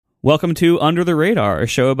Welcome to Under the Radar, a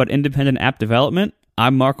show about independent app development.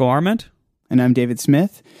 I'm Marco Arment. And I'm David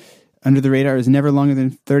Smith. Under the Radar is never longer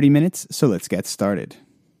than 30 minutes, so let's get started.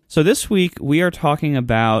 So this week, we are talking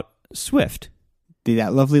about Swift.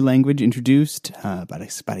 That lovely language introduced about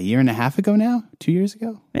a year and a half ago now? 2 years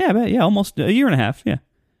ago? Yeah, almost a year and a half, yeah.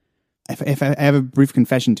 If I have a brief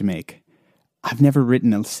confession to make, I've never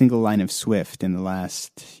written a single line of Swift in the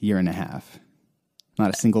last year and a half.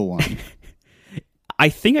 Not a single one. I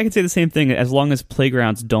think I can say the same thing as long as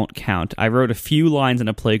playgrounds don't count. I wrote a few lines in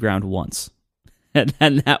a playground once, and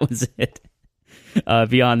that was it.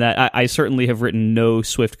 Beyond that, I certainly have written no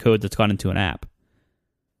Swift code that's gone into an app.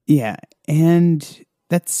 Yeah, and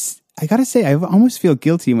I gotta say, I almost feel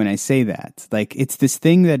guilty when I say that. Like, it's this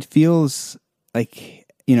thing that feels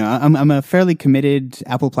like, you know, I'm a fairly committed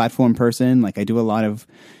Apple platform person. Like, I do a lot of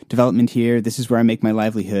development here. This is where I make my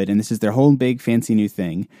livelihood, and this is their whole big fancy new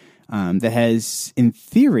thing. That has, in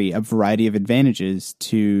theory, a variety of advantages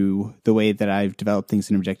to the way that I've developed things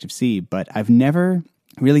in Objective-C, but I've never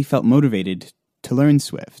really felt motivated to learn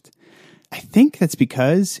Swift. I think that's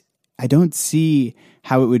because I don't see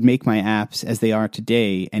how it would make my apps as they are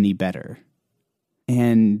today any better.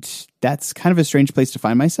 And that's kind of a strange place to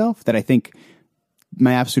find myself, that I think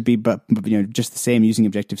my apps would be just the same using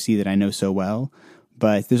Objective-C that I know so well.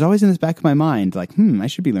 But there's always in the back of my mind, like, I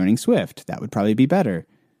should be learning Swift. That would probably be better.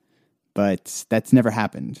 But that's never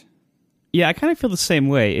happened. Yeah, I kind of feel the same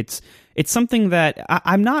way. It's something that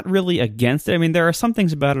I'm not really against it. I mean, there are some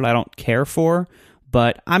things about it I don't care for,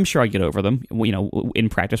 but I'm sure I get over them, you know, in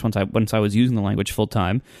practice once I was using the language full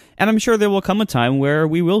time. And I'm sure there will come a time where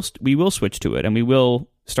we will switch to it and we will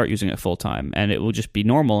start using it full time, and it will just be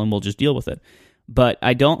normal and we'll just deal with it. But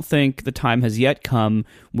I don't think the time has yet come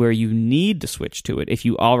where you need to switch to it if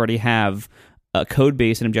you already have a code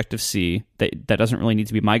base in Objective-C that doesn't really need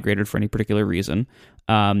to be migrated for any particular reason,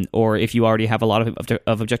 or if you already have a lot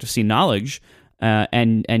of Objective-C knowledge,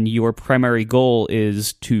 and your primary goal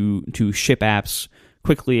is to ship apps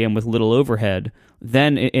quickly and with little overhead,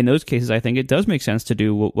 then in those cases, I think it does make sense to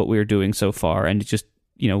do what we're doing so far and just,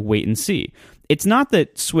 you know, wait and see. It's not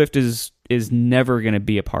that Swift is never going to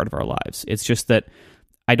be a part of our lives. It's just that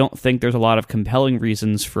I don't think there's a lot of compelling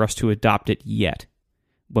reasons for us to adopt it yet.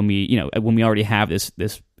 When we already have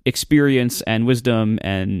this experience and wisdom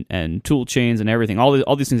and tool chains and everything,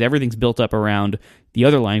 all these things, everything's built up around the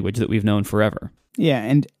other language that we've known forever. Yeah,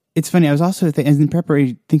 and it's funny. I was also in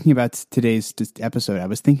preparation thinking about today's episode. I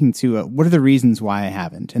was thinking too, what are the reasons why I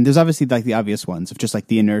haven't? And there's obviously like the obvious ones of just like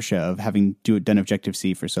the inertia of having done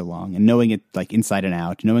Objective-C for so long and knowing it like inside and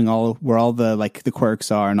out, knowing where all the like the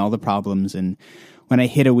quirks are and all the problems. And when I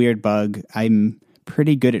hit a weird bug, I'm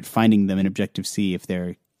pretty good at finding them in Objective-C if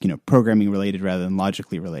they're, you know, programming related rather than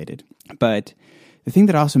logically related. But the thing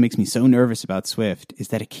that also makes me so nervous about Swift is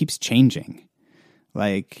that it keeps changing.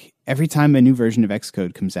 Like, every time a new version of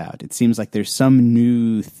Xcode comes out, it seems like there's some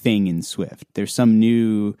new thing in Swift. There's some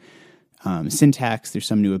new syntax, there's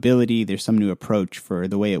some new ability, there's some new approach for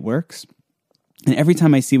the way it works. And every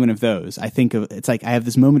time I see one of those, I think it's like I have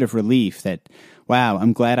this moment of relief that, wow,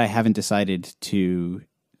 I'm glad I haven't decided to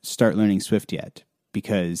start learning Swift yet.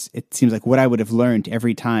 Because it seems like what I would have learned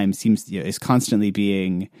every time is constantly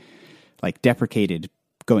being like deprecated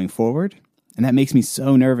going forward. And that makes me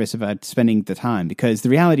so nervous about spending the time, because the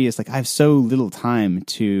reality is like I have so little time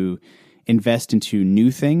to invest into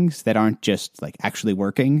new things that aren't just like actually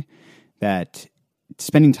working, that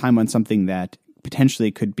spending time on something that potentially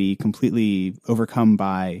could be completely overcome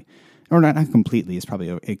by, or not completely is probably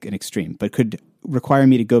an extreme, but could require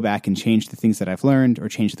me to go back and change the things that I've learned or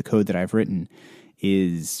change the code that I've written,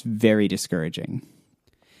 is very discouraging.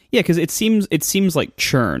 Yeah, because it seems like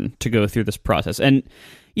churn to go through this process, and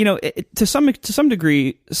you know, to some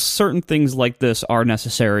degree, certain things like this are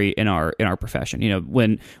necessary in our profession. You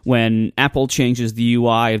know, when Apple changes the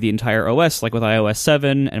UI of the entire OS, like with iOS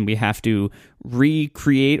 7, and we have to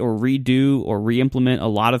recreate or redo or re-implement a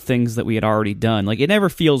lot of things that we had already done, like it never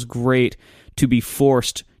feels great to be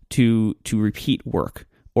forced to repeat work,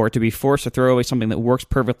 or to be forced to throw away something that works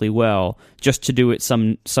perfectly well just to do it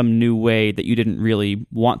some new way that you didn't really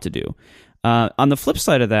want to do. On the flip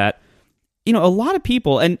side of that, you know, a lot of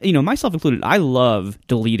people, and you know, myself included, I love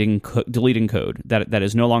deleting code that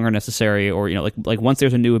is no longer necessary, or you know, like once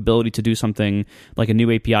there's a new ability to do something, like a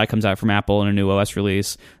new API comes out from Apple and a new OS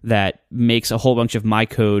release that makes a whole bunch of my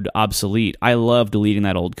code obsolete. I love deleting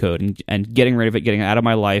that old code and getting rid of it, getting it out of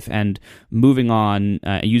my life, and moving on,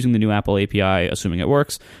 using the new Apple API, assuming it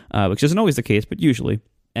works, which isn't always the case, but usually,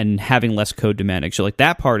 and having less code to manage. So like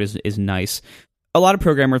that part is nice. A lot of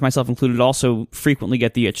programmers, myself included, also frequently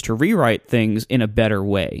get the itch to rewrite things in a better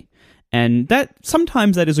way. And that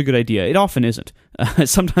sometimes that is a good idea. It often isn't.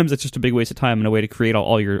 Sometimes it's just a big waste of time and a way to create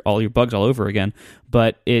all your bugs all over again.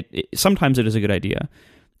 But sometimes it is a good idea.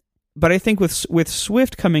 But I think with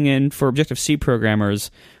Swift coming in for Objective-C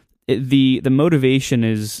programmers, the motivation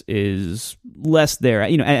is less there.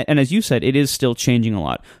 And as you said, it is still changing a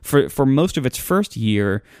lot. For most of its first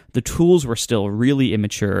year, the tools were still really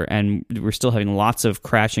immature, and we're still having lots of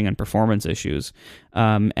crashing and performance issues.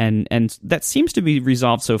 And that seems to be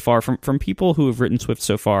resolved so far from people who have written Swift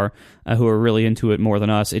so far, who are really into it more than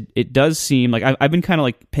us. It does seem like I've been kind of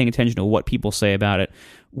like paying attention to what people say about it.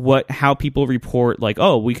 How people report, like,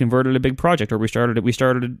 oh, we converted a big project, or we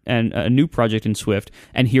started a new project in Swift,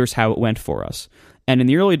 and here's how it went for us. And in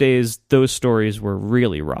the early days, those stories were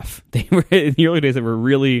really rough. They were in the early days that were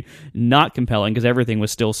really not compelling because everything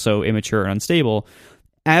was still so immature and unstable.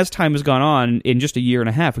 As time has gone on, in just a year and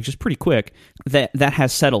a half, which is pretty quick, that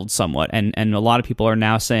has settled somewhat, and a lot of people are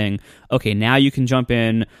now saying, okay, now you can jump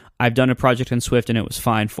in. I've done a project in Swift, and it was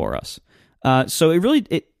fine for us. So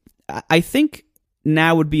I think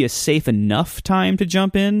now would be a safe enough time to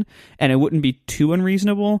jump in, and it wouldn't be too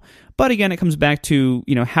unreasonable. But again, it comes back to,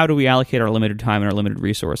 how do we allocate our limited time and our limited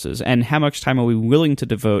resources, and how much time are we willing to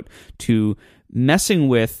devote to messing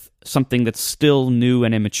with something that's still new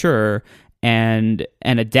and immature and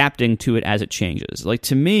adapting to it as it changes. Like,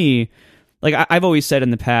 to me, like I've always said in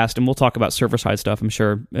the past, and we'll talk about server-side stuff, I'm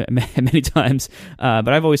sure, many times, but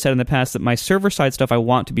I've always said in the past that my server-side stuff I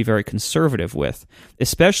want to be very conservative with,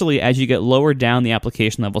 especially as you get lower down the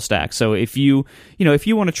application level stack. So if you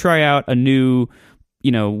want to try out a new,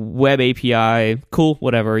 web API, cool,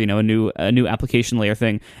 whatever, a new application layer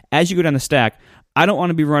thing, as you go down the stack, I don't want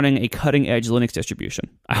to be running a cutting-edge Linux distribution.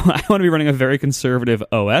 I want to be running a very conservative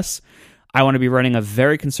OS. I want to be running a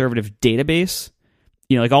very conservative database.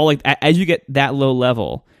 As you get that low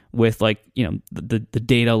level with the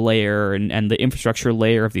data layer and the infrastructure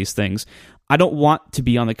layer of these things, I don't want to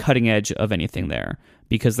be on the cutting edge of anything there,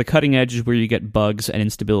 because the cutting edge is where you get bugs and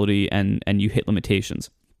instability and you hit limitations.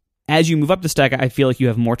 As you move up the stack, I feel like you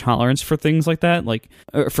have more tolerance for things like that,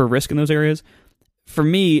 for risk in those areas. For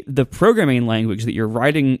me, the programming language that you're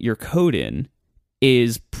writing your code in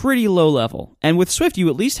is pretty low level. And with Swift, you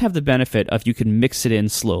at least have the benefit of you can mix it in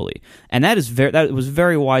slowly. And that was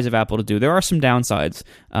very wise of Apple to do. There are some downsides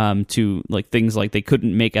to things like they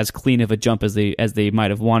couldn't make as clean of a jump as they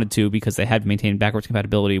might have wanted to, because they had to maintain backwards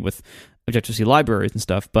compatibility with Objective-C libraries and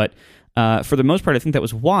stuff. But for the most part, I think that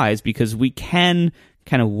was wise, because we can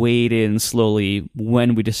kind of wade in slowly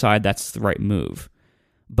when we decide that's the right move.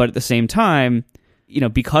 But at the same time,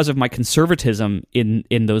 because of my conservatism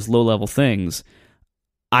in those low level things,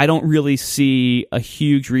 I don't really see a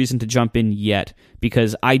huge reason to jump in yet,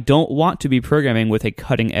 because I don't want to be programming with a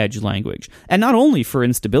cutting-edge language. And not only for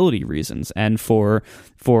instability reasons and for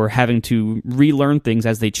having to relearn things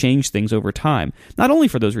as they change things over time. Not only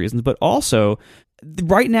for those reasons, but also,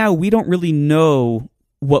 right now we don't really know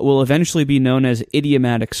what will eventually be known as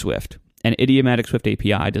idiomatic Swift and idiomatic Swift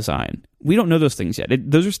API design. We don't know those things yet.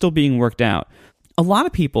 Those are still being worked out. A lot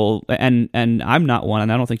of people, and I'm not one,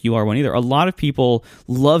 and I don't think you are one either, a lot of people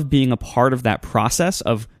love being a part of that process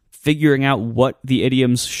of figuring out what the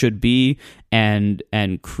idioms should be and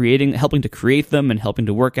helping to create them and helping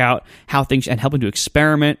to work out how things, and helping to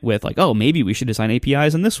experiment with, maybe we should design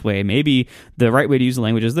APIs in this way, maybe the right way to use the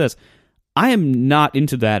language is this. I am not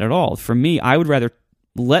into that at all. For me, I would rather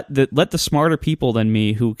let the smarter people than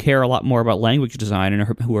me, who care a lot more about language design and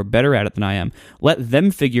who are better at it than I am, let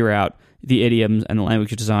them figure out the idioms and the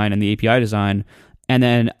language design and the API design, and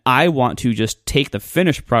then I want to just take the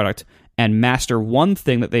finished product and master one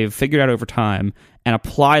thing that they've figured out over time and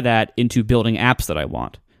apply that into building apps that I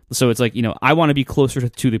want. So it's I want to be closer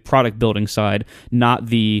to the product building side, not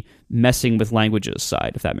the messing with languages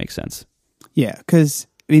side, if that makes sense. Yeah, because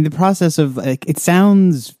the process of it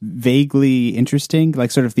sounds vaguely interesting,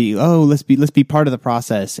 sort of let's be part of the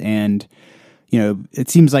process, and it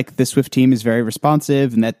seems like the Swift team is very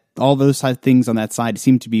responsive, and that all those side things on that side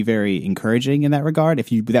seem to be very encouraging in that regard, if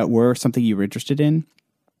that were something you were interested in.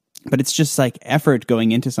 But it's just effort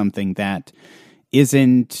going into something that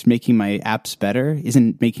isn't making my apps better,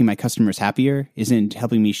 isn't making my customers happier, isn't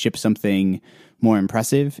helping me ship something more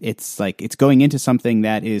impressive. It's going into something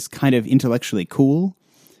that is kind of intellectually cool,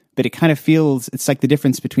 but it kind of feels, it's like the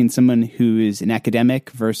difference between someone who is an academic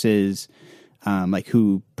versus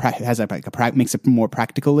who has makes a more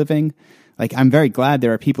practical living. I'm very glad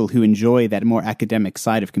there are people who enjoy that more academic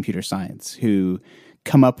side of computer science, who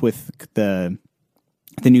come up with the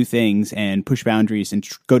new things and push boundaries and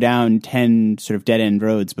go down 10 sort of dead end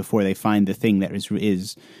roads before they find the thing that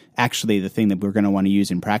is actually the thing that we're going to want to use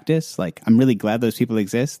in practice. I'm really glad those people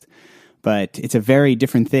exist. but it's a very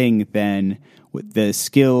different thing than the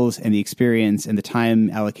skills and the experience and the time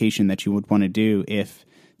allocation that you would want to do if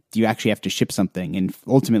you actually have to ship something. And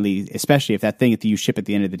ultimately, especially if that thing that you ship at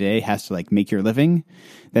the end of the day has to like make your living,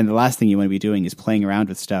 then the last thing you want to be doing is playing around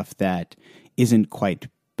with stuff that isn't quite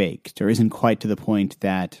baked or isn't quite to the point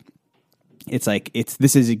that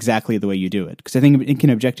this is exactly the way you do it. Because I think in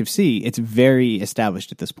Objective-C, it's very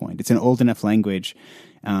established at this point. It's an old enough language,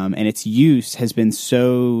 and its use has been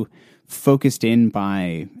so focused in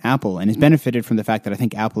by Apple and has benefited from the fact that I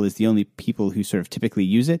think Apple is the only people who sort of typically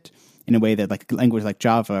use it in a way that like language like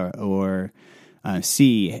Java or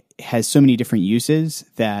C has so many different uses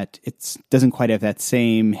that it doesn't quite have that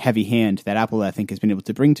same heavy hand that Apple, I think, has been able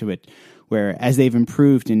to bring to it, where as they've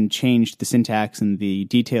improved and changed the syntax and the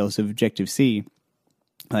details of Objective-C,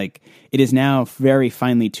 like it is now very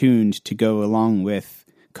finely tuned to go along with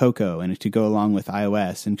Cocoa and to go along with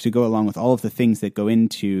iOS and to go along with all of the things that go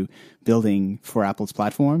into building for Apple's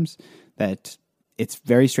platforms, that it's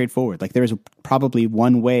very straightforward. Like there is probably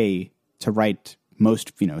one way to write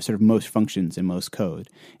most, sort of most functions and most code.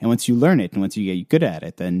 And once you learn it and once you get good at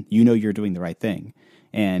it, then you know you're doing the right thing.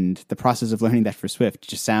 And the process of learning that for Swift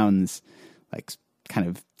just sounds like kind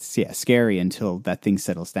of scary until that thing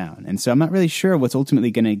settles down. And so I'm not really sure what's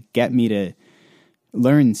ultimately going to get me to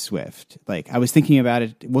learn Swift. Like I was thinking about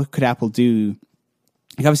it, what could Apple do?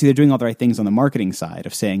 Like obviously they're doing all the right things on the marketing side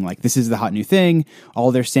of saying like, this is the hot new thing.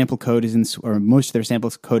 All their sample code is or most of their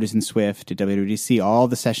sample code is in Swift. At WWDC, all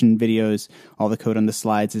the session videos, all the code on the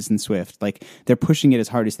slides is in Swift. Like they're pushing it as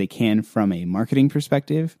hard as they can from a marketing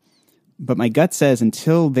perspective. But my gut says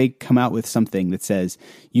until they come out with something that says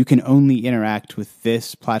you can only interact with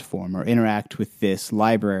this platform or interact with this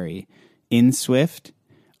library in Swift,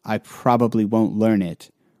 I probably won't learn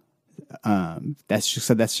it. That's just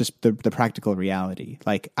the practical reality.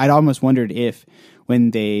 Like I'd almost wondered if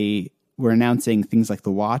when they were announcing things like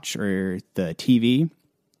the watch or the TV,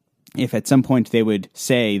 if at some point they would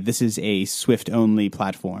say this is a Swift only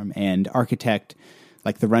platform and architect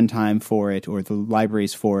like the runtime for it or the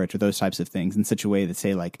libraries for it or those types of things in such a way that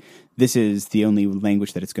say like this is the only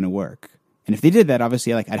language that it's going to work. And if they did that,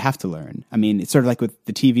 obviously, like I'd have to learn. I mean, it's sort of like with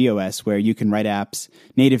the TV OS where you can write apps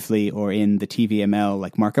natively or in the TVML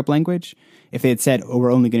like markup language. If they had said, "Oh,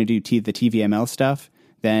 we're only going to do the TVML stuff,"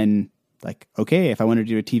 then like, okay, if I wanted to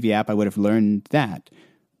do a TV app, I would have learned that.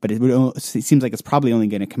 But it seems like it's probably only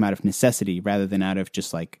going to come out of necessity rather than out of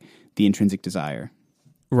just like the intrinsic desire.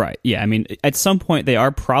 Right. Yeah. I mean, at some point they are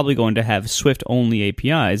probably going to have Swift only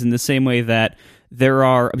APIs in the same way that there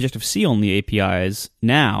are Objective-C only APIs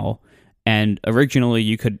now. And originally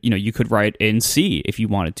you could write in C if you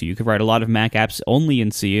wanted to. You could write a lot of Mac apps only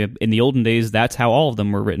in C. In the olden days, that's how all of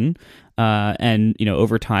them were written. And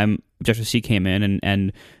over time, Objective-C came in,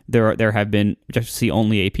 and there have been Objective-C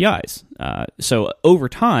only APIs. So over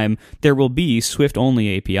time, there will be Swift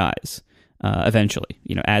only APIs eventually.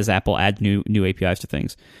 As Apple adds new APIs to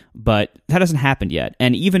things, but that hasn't happened yet.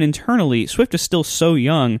 And even internally, Swift is still so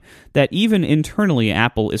young that even internally,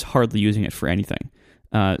 Apple is hardly using it for anything.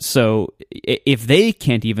 So if they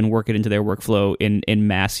can't even work it into their workflow in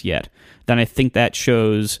mass yet, then I think that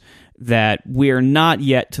shows that we're not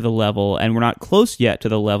yet to the level, and we're not close yet to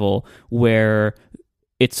the level where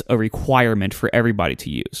it's a requirement for everybody to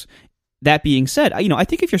use. That being said, I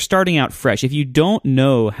think if you're starting out fresh, if you don't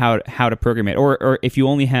know how to program it, or if you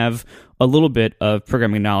only have a little bit of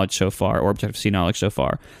programming knowledge so far, or Objective-C knowledge so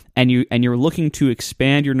far, and you're looking to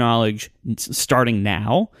expand your knowledge starting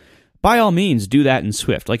now, by all means, do that in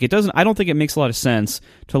Swift. Like I don't think it makes a lot of sense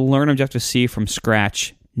to learn Objective-C from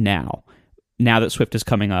scratch now that Swift is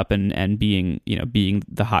coming up and being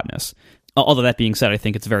the hotness. Although that being said, I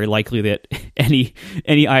think it's very likely that any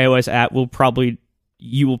iOS app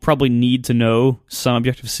you will probably need to know some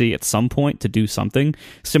Objective-C at some point to do something.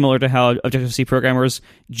 Similar to how Objective-C programmers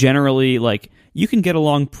generally, like, you can get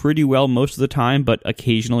along pretty well most of the time, but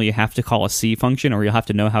occasionally you have to call a C function, or you'll have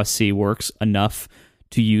to know how C works enough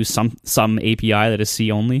to use some API that is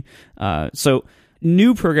C only. So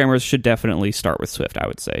new programmers should definitely start with Swift, I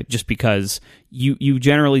would say, just because you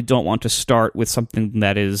generally don't want to start with something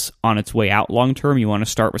that is on its way out long term. You want to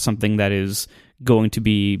start with something that is going to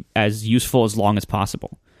be as useful as long as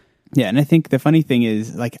possible. Yeah, and I think the funny thing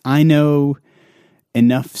is, like, I know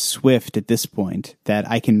enough Swift at this point that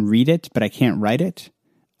I can read it, but I can't write it.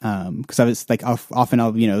 Because I was like,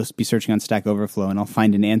 I'll be searching on Stack Overflow and I'll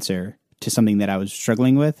find an answer to something that I was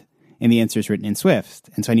struggling with, and the answer is written in Swift,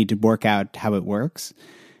 and so I need to work out how it works.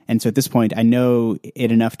 And so at this point, I know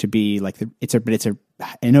it enough to be like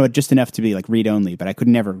I know it just enough to be like read only, but I could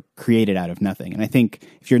never create it out of nothing. And I think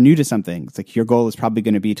if you're new to something, it's like your goal is probably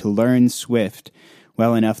going to be to learn Swift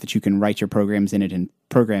well enough that you can write your programs in it and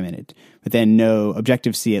program in it, but then know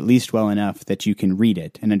Objective-C at least well enough that you can read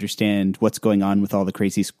it and understand what's going on with all the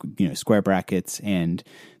crazy square brackets and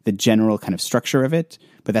the general kind of structure of it.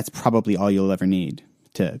 But that's probably all you'll ever need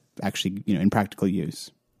to actually, in practical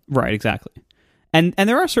use. Right, exactly. And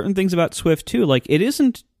there are certain things about Swift too. Like it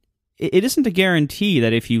isn't a guarantee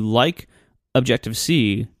that if you like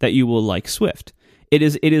Objective-C that you will like Swift. It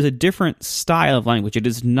is a different style of language. It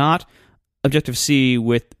is not Objective-C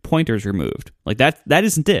with pointers removed. Like that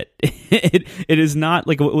isn't it. It is not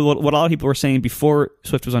like what a lot of people were saying before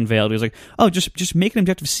Swift was unveiled. It was like, oh, just make an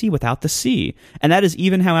Objective-C without the C. And that is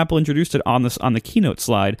even how Apple introduced it on the keynote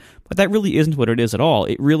slide. But that really isn't what it is at all.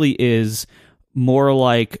 It really is more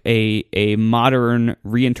like a modern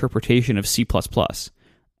reinterpretation of C++.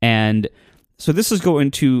 And so this is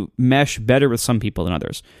going to mesh better with some people than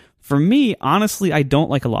others. For me, honestly, I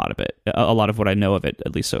don't like a lot of it, a lot of what I know of it,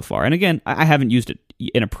 at least so far. And again, I haven't used it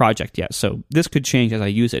in a project yet, so this could change as I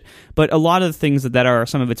use it. But a lot of the things that are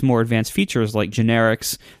some of its more advanced features, like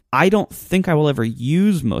generics, I don't think I will ever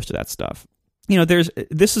use most of that stuff.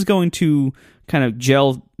 This is going to kind of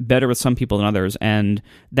gel better with some people than others, and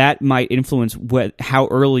that might influence how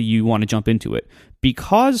early you want to jump into it.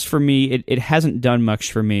 Because for me, it hasn't done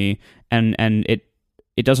much for me, and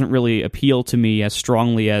it doesn't really appeal to me as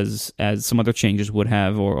strongly as some other changes would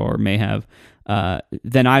have or may have,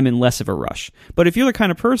 then I'm in less of a rush. But if you're the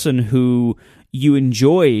kind of person who you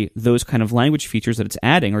enjoy those kind of language features that it's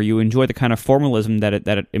adding, or you enjoy the kind of formalism that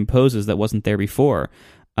it imposes that wasn't there before,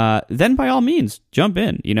 then by all means, jump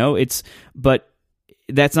in. But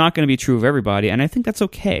that's not going to be true of everybody, and I think that's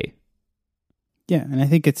okay. Yeah, and I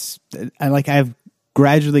think I've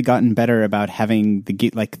gradually gotten better about having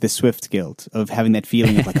the Swift guilt of having that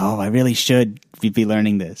feeling of like, oh, I really should be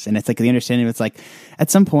learning this. And it's like the understanding of it's like, at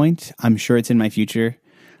some point, I'm sure it's in my future.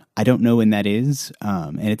 I don't know when that is.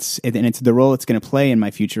 And it's the role it's going to play in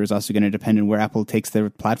my future is also going to depend on where Apple takes their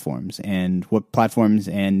platforms and what platforms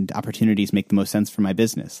and opportunities make the most sense for my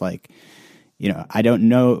business. Like, I don't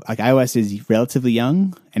know, like iOS is relatively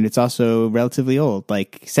young and it's also relatively old.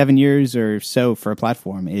 Like 7 years or so for a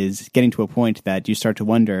platform is getting to a point that you start to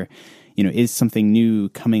wonder, is something new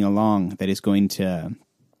coming along that is going to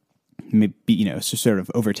maybe, sort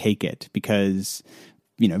of overtake it? Because,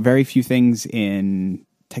 very few things in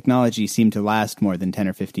technology seem to last more than 10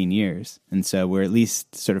 or 15 years. And so we're at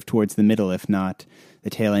least sort of towards the middle, if not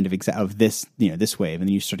the tail end of this, this wave. And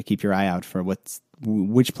then you sort of keep your eye out for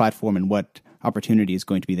which platform and what opportunity is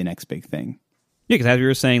going to be the next big thing. Yeah, because as we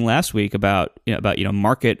were saying last week about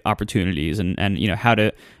market opportunities and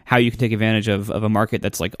how you can take advantage of a market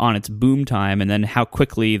that's like on its boom time, and then how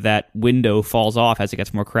quickly that window falls off as it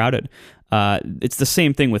gets more crowded. It's the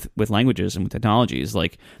same thing with languages and with technologies.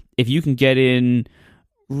 Like if you can get in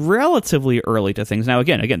relatively early to things. Now,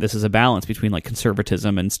 again, this is a balance between like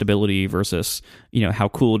conservatism and stability versus, how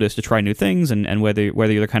cool it is to try new things and whether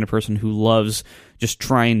you're the kind of person who loves just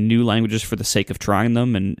trying new languages for the sake of trying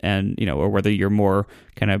them and or whether you're more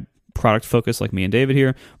kind of product focused like me and David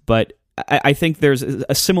here. But I think there's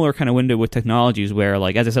a similar kind of window with technologies where,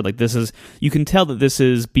 like, as I said, like you can tell that this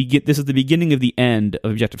is the beginning of the end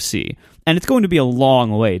of Objective-C, and it's going to be a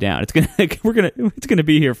long way down. It's gonna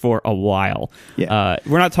be here for a while. Yeah.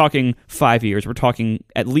 We're not talking 5 years. We're talking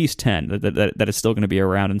at least 10 that is still going to be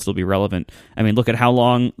around and still be relevant. I mean, look at how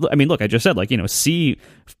long. I mean, look, I just said C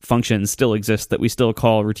functions still exist that we still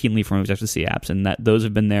call routinely from Objective-C apps, and that those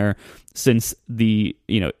have been there since the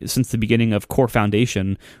beginning of Core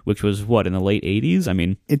Foundation, which was in the late 80s. I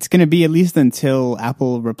mean, it's going to be at least until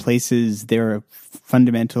Apple replaces their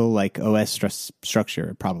fundamental like OS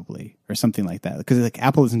structure, probably, or something like that. Because like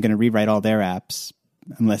Apple isn't going to rewrite all their apps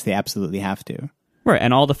unless they absolutely have to. Right,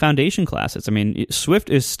 and all the foundation classes. I mean, Swift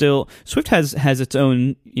has its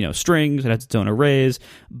own strings, it has its own arrays,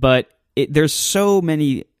 but there's so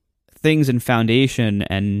many things in foundation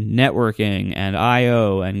and networking and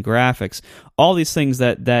I/O and graphics, all these things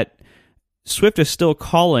that Swift is still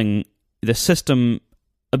calling the system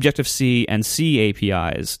Objective-C and C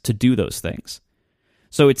APIs to do those things.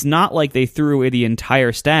 So it's not like they threw away the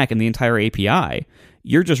entire stack and the entire API.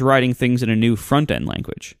 You're just writing things in a new front-end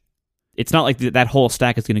language. It's not like that whole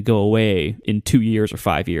stack is going to go away in 2 years or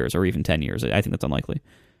 5 years or even 10 years. I think that's unlikely.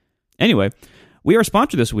 Anyway, we are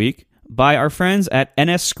sponsored this week by our friends at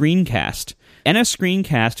NS Screencast. NS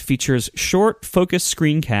Screencast features short, focused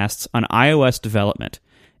screencasts on iOS development.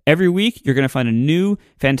 Every week, you're going to find a new,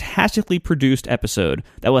 fantastically produced episode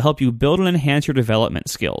that will help you build and enhance your development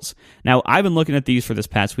skills. Now, I've been looking at these for this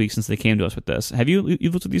past week since they came to us with this. Have you've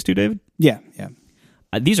looked at these two, David? Yeah.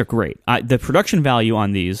 these are great. The production value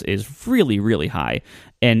on these is really, really high.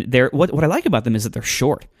 And what I like about them is that they're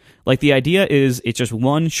short. Like, the idea is it's just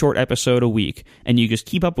one short episode a week, and you just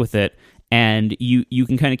keep up with it, and you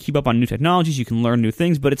can kind of keep up on new technologies, you can learn new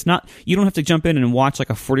things, but it's not, you don't have to jump in and watch like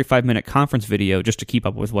a 45-minute conference video just to keep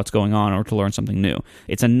up with what's going on or to learn something new.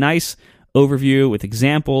 It's a nice overview with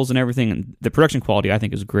examples and everything, and the production quality, I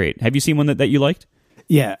think, is great. Have you seen one that you liked?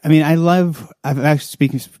 Yeah, I mean, I've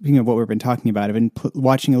actually, speaking of what we've been talking about, I've been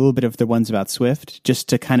watching a little bit of the ones about Swift just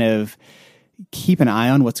to kind of keep an eye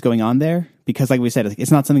on what's going on there. Because like we said,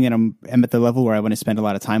 it's not something that I'm at the level where I want to spend a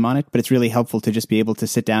lot of time on it, but it's really helpful to just be able to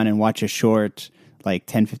sit down and watch a short, like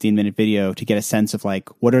 10, 15-minute video to get a sense of like,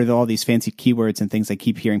 what are all these fancy keywords and things I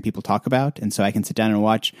keep hearing people talk about. And so I can sit down and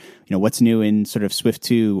watch, what's new in sort of Swift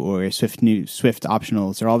 2 or Swift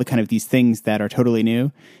optionals, or all the kind of these things that are totally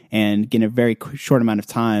new, and in a very short amount of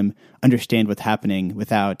time, understand what's happening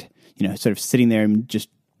without, sort of sitting there and just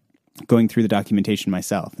going through the documentation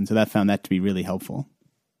myself. And so I found that to be really helpful.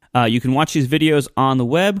 You can watch these videos on the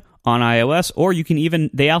web, on iOS, or you can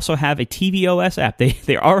they also have a tvOS app.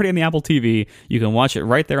 They're already on the Apple TV. You can watch it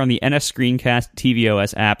right there on the NS Screencast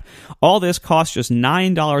tvOS app. All this costs just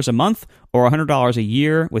 $9 a month or $100 a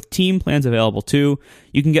year, with team plans available too.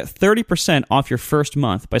 You can get 30% off your first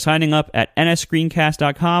month by signing up at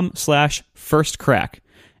nsscreencast.com/firstcrack.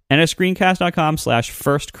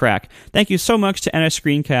 nsscreencast.com/firstcrack. Thank you so much to NS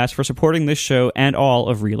Screencast for supporting this show and all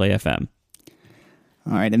of Relay FM.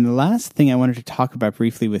 All right, and the last thing I wanted to talk about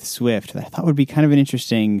briefly with Swift that I thought would be kind of maybe it's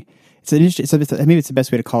the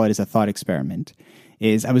best way to call it, is a thought experiment,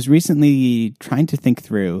 is I was recently trying to think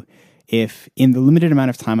through if, in the limited amount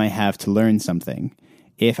of time I have to learn something,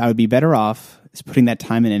 if I would be better off putting that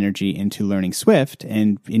time and energy into learning Swift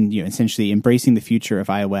and essentially embracing the future of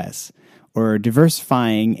iOS, or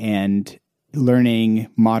diversifying and learning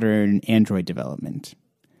modern Android development.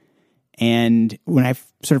 And when I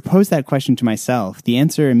sort of posed that question to myself, the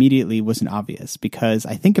answer immediately wasn't obvious, because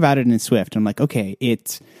I think about it in Swift. And I'm like, okay,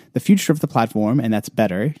 it's the future of the platform, and that's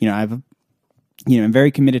better. I'm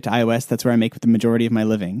very committed to iOS. That's where I make the majority of my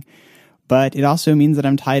living. But it also means that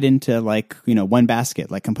I'm tied into one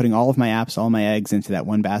basket. Like, I'm putting all of my apps, all my eggs into that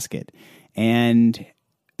one basket. And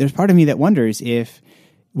there's part of me that wonders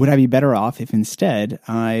would I be better off if instead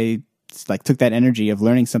I took that energy of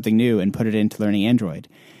learning something new and put it into learning Android.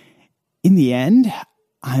 In the end,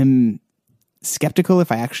 I'm skeptical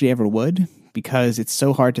if I actually ever would, because it's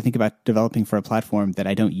so hard to think about developing for a platform that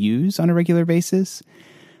I don't use on a regular basis.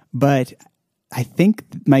 But I think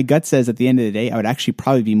my gut says at the end of the day, I would actually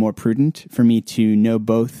probably be more prudent for me to know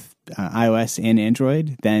both iOS and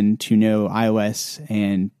Android than to know iOS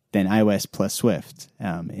and then iOS plus Swift,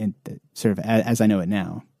 and sort of as I know it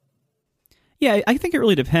now. Yeah, I think it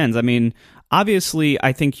really depends. I mean, obviously,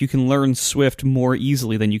 I think you can learn Swift more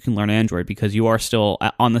easily than you can learn Android, because you are still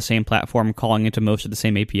on the same platform, calling into most of the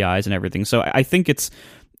same APIs and everything. So I think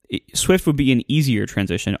Swift would be an easier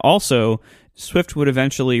transition. Also, Swift would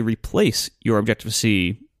eventually replace your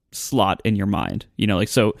Objective-C slot in your mind.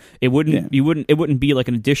 So it wouldn't be like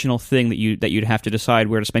an additional thing that you'd have to decide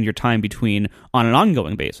where to spend your time between on an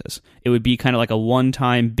ongoing basis. It would be kind of like a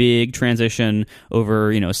one-time big transition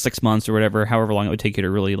over 6 months or whatever, however long it would take you to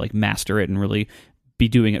really master it and really be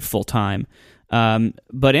doing it full time.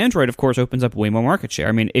 But Android, of course, opens up way more market share.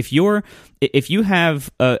 I mean, if you have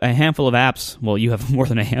a handful of apps, well, you have more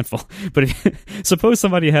than a handful. But suppose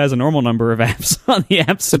somebody has a normal number of apps on the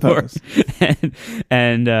App Store,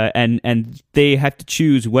 and they have to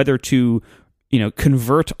choose whether to,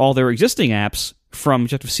 convert all their existing apps from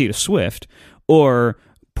Objective-C to Swift or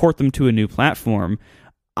port them to a new platform.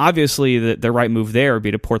 Obviously, the right move there would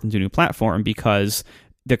be to port them to a new platform, because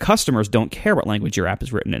the customers don't care what language your app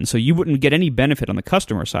is written in, so you wouldn't get any benefit on the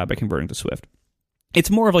customer side by converting to Swift.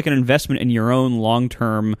 It's more of like an investment in your own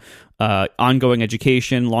long-term ongoing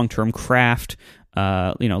education, long-term craft,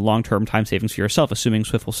 long-term time savings for yourself, assuming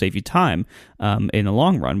Swift will save you time in the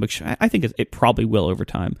long run, which I think it probably will over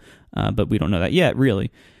time, but we don't know that yet,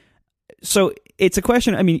 really. So it's a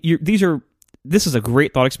question. I mean, this is a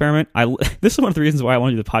great thought experiment. This is one of the reasons why I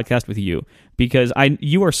want to do the podcast with you, because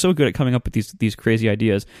you are so good at coming up with these crazy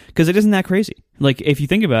ideas, because it isn't that crazy. Like, if you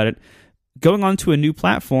think about it, going on to a new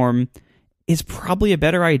platform is probably a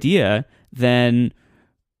better idea than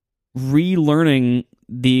relearning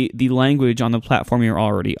the language on the platform you're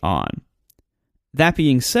already on. That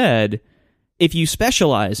being said, if you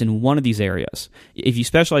specialize in one of these areas, if you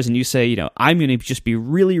specialize and you say, I'm going to just be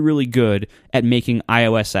really, really good at making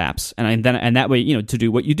iOS apps, and that way, to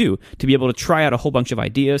do what you do, to be able to try out a whole bunch of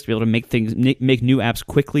ideas, to be able to make new apps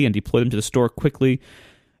quickly and deploy them to the store quickly.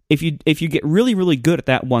 if you get really, really good at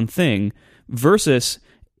that one thing versus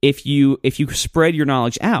if you spread your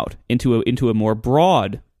knowledge out into a more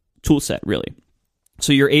broad tool set, really.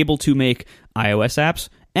 So you're able to make iOS apps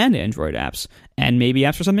and Android apps, and maybe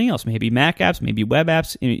apps for something else, maybe Mac apps, maybe web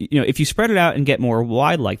apps. If you spread it out and get more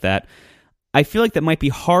wide like that, I feel like that might be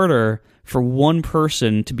harder for one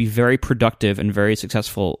person to be very productive and very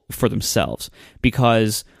successful for themselves,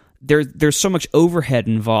 because there's so much overhead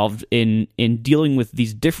involved in dealing with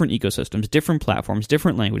these different ecosystems, different platforms,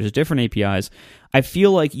 different languages, different APIs. I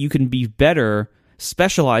feel like you can be better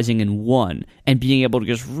specializing in one and being able to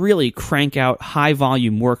just really crank out high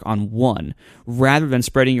volume work on one rather than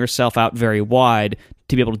spreading yourself out very wide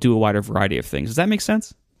to be able to do a wider variety of things. Does that make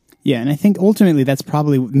sense? Yeah, and I think ultimately that's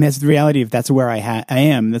the reality of that's where I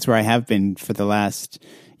am. That's where I have been for the last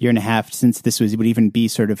year and a half since this would even be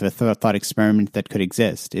sort of a thought experiment that could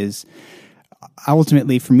exist. Is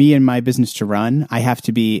ultimately for me and my business to run, I have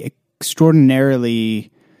to be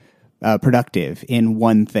extraordinarily productive in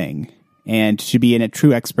one thing, and to be a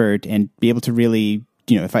true expert and be able to really,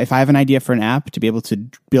 if I have an idea for an app, to be able to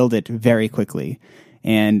build it very quickly.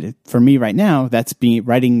 And for me right now, that's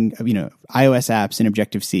writing, iOS apps in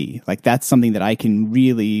Objective-C. Like that's something that I can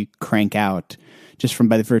really crank out just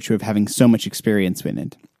by the virtue of having so much experience in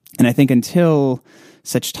it. And I think until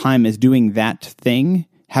such time as doing that thing,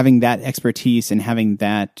 having that expertise and having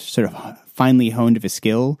that sort of finely honed of a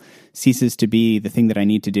skill ceases to be the thing that I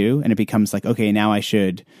need to do. And it becomes like, okay, now I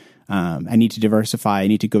need to diversify. I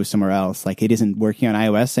need to go somewhere else. Like it isn't working on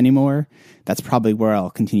iOS anymore. That's probably where I'll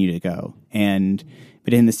continue to go.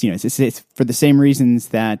 But in this, it's for the same reasons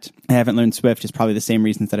that I haven't learned Swift is probably the same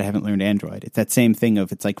reasons that I haven't learned Android. It's that same thing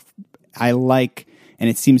of, it's like, I like, and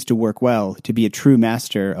it seems to work well, to be a true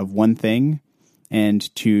master of one thing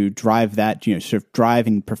and to drive that, sort of drive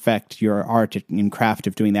and perfect your art and craft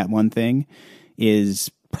of doing that one thing is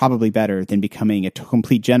probably better than becoming a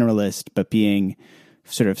complete generalist, but being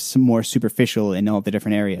sort of some more superficial in all the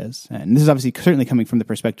different areas. And this is obviously certainly coming from the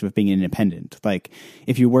perspective of being independent. Like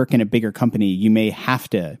if you work in a bigger company, you may have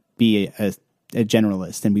to be a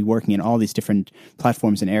generalist and be working in all these different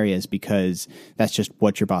platforms and areas because that's just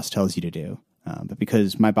what your boss tells you to do. But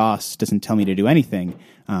because my boss doesn't tell me to do anything,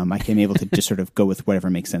 I am able to just sort of go with whatever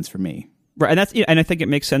makes sense for me. Right, and I think it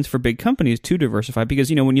makes sense for big companies to diversify because,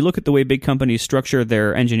 when you look at the way big companies structure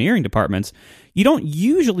their engineering departments, you don't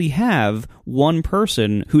usually have one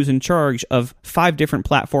person who's in charge of 5 different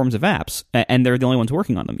platforms of apps, and they're the only ones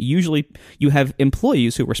working on them. Usually, you have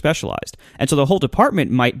employees who are specialized, and so the whole department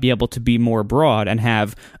might be able to be more broad and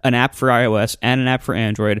have an app for iOS and an app for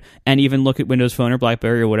Android, and even look at Windows Phone or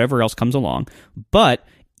BlackBerry or whatever else comes along. But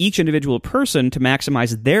each individual person, to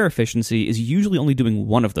maximize their efficiency, is usually only doing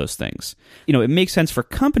one of those things. It makes sense for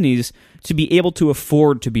companies to be able to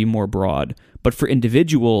afford to be more broad, but for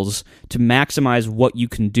individuals to maximize what you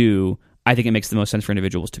can do, I think it makes the most sense for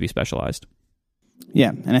individuals to be specialized. Yeah,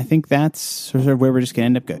 and I think that's sort of where we're just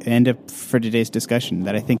going to end up for today's discussion.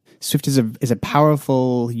 That I think Swift is a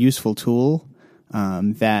powerful, useful tool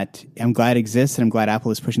that I'm glad exists, and I'm glad Apple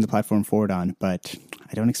is pushing the platform forward on. But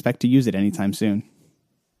I don't expect to use it anytime soon.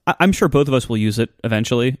 I'm sure both of us will use it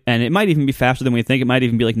eventually, and it might even be faster than we think. It might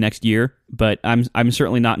even be like next year, but I'm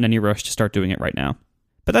certainly not in any rush to start doing it right now.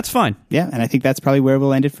 But that's fine. Yeah, and I think that's probably where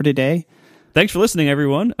we'll end it for today. Thanks for listening,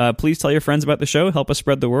 everyone. Please tell your friends about the show, help us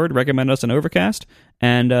spread the word, recommend us on Overcast,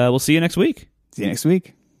 and we'll see you next week. See you next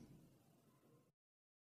week.